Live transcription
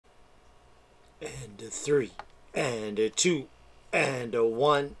And a 3, and a 2, and a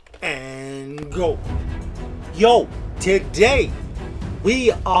 1, and go. Yo, today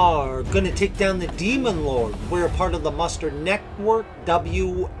we are gonna take down the Demon Lord. We're a part of the Mustard Network,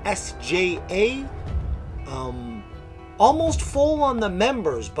 WSJA. Almost full on the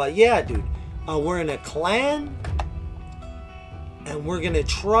members, but yeah, dude. We're in a clan, and we're gonna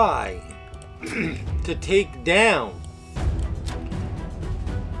try to take down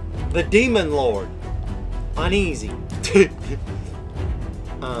the Demon Lord on easy.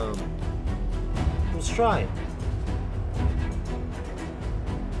 Let's try it.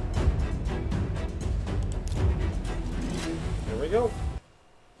 There we go.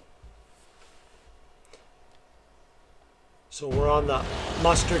 So we're on the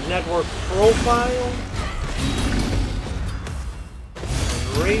Mustard Network profile.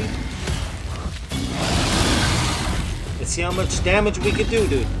 Great. Let's see how much damage we can do,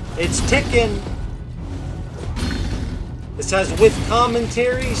 dude. It's ticking. This has with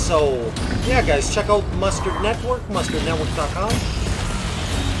commentary, so yeah, guys, check out Mustard Network, MustardNetwork.com.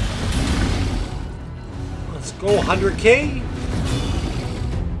 Let's go, 100K.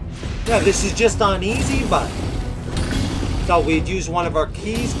 Yeah, this is just on easy, but thought we'd use one of our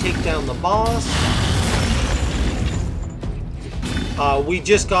keys, take down the boss. We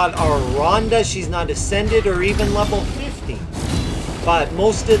just got our Rhonda. She's not ascended or even level 50. But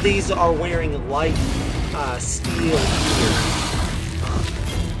most of these are wearing light steel gear.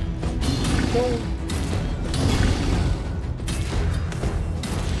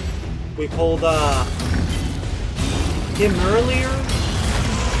 We pulled him earlier.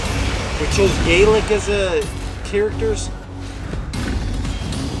 We chose Gaelic as a character's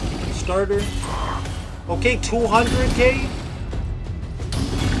starter. Okay, 200K.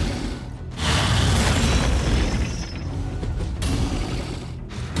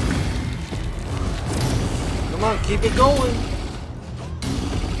 Come on, keep it going.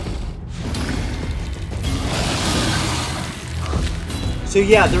 So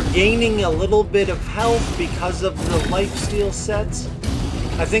yeah, they're gaining a little bit of health because of the lifesteal sets.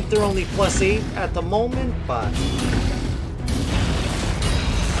 I think they're only +8 at the moment, but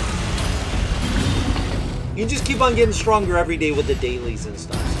you just keep on getting stronger every day with the dailies and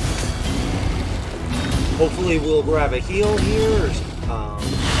stuff. Hopefully we'll grab a heal here, or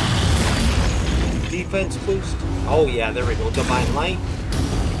defense boost. Oh yeah, there we go. Divine Light.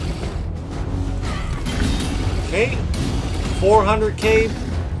 Okay. 400K.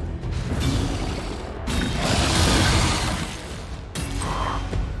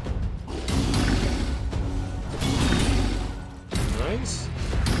 Nice.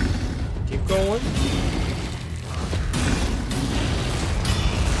 Keep going.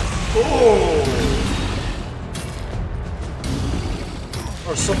 Oh!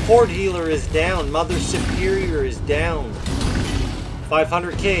 Our support healer is down. Mother Superior is down.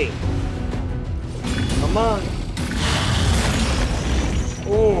 500K. Come on.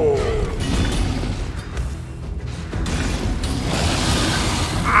 Oh.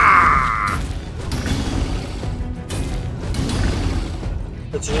 Ah.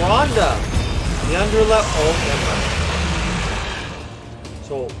 It's Rhonda. The underlevel. Oh, never mind.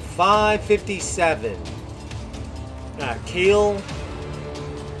 So 557. Kale.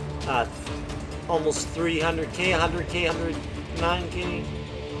 Almost 300K, 100K, 109K.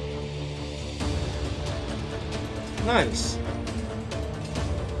 Nice.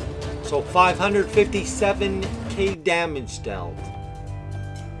 So 557K damage dealt.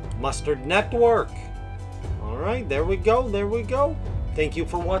 Mustard Network. Alright, there we go, there we go. Thank you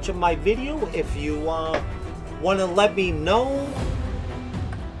for watching my video. If you want to let me know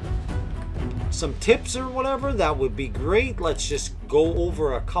some tips or whatever, that would be great. Let's just go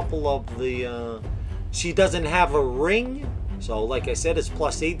over a couple of the she doesn't have a ring, so like I said, it's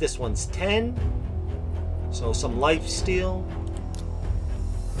 +8. This one's 10, so some lifesteal.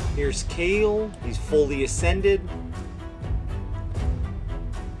 Here's Kale. He's fully ascended.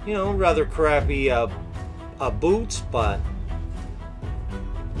 You know, rather crappy boots, but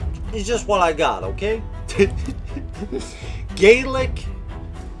it's just what I got, okay? Gaelic.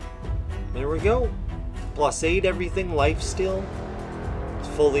 There we go. +8 everything. Lifesteal. It's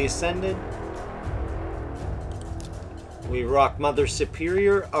fully ascended. We rock Mother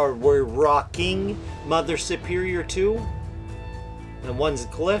Superior, or we're rocking Mother Superior too. And one's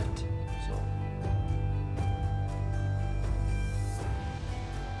clipped. So.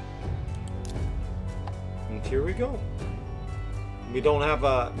 And here we go. We don't have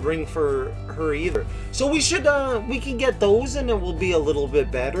a ring for her either. So we should, we can get those and it will be a little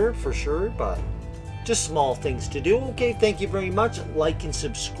bit better for sure, but just small things to do. Okay, thank you very much. Like and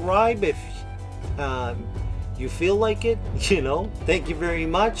subscribe if you feel like it, you know, thank you very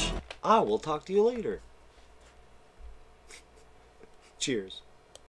much. I will talk to you later. Cheers.